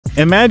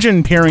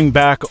Imagine peering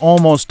back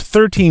almost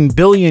 13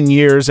 billion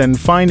years and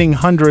finding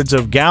hundreds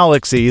of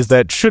galaxies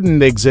that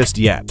shouldn't exist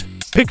yet.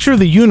 Picture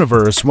the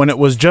universe when it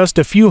was just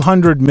a few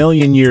 100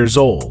 million years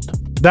old.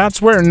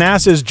 That's where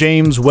NASA's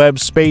James Webb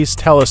Space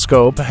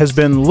Telescope has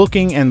been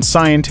looking, and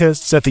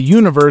scientists at the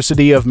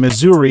University of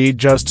Missouri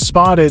just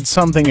spotted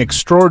something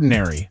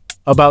extraordinary.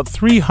 About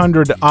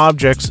 300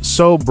 objects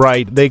so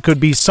bright they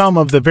could be some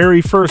of the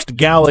very first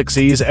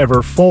galaxies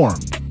ever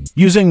formed.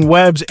 Using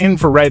Webb's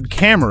infrared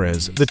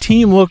cameras, the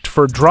team looked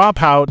for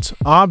dropouts,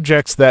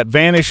 objects that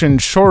vanish in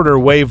shorter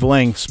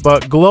wavelengths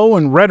but glow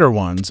in redder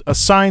ones, a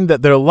sign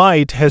that their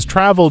light has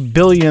traveled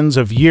billions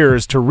of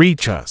years to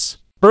reach us.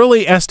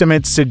 Early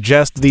estimates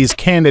suggest these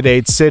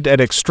candidates sit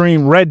at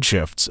extreme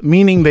redshifts,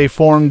 meaning they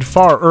formed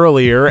far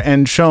earlier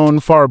and shone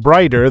far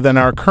brighter than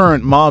our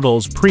current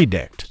models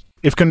predict.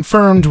 If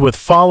confirmed with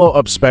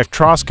follow-up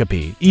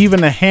spectroscopy,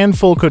 even a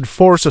handful could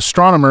force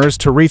astronomers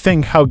to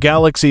rethink how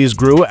galaxies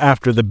grew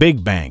after the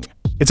Big Bang.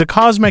 It's a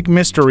cosmic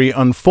mystery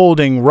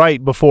unfolding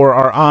right before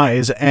our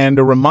eyes, and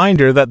a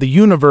reminder that the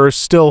universe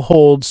still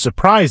holds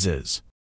surprises.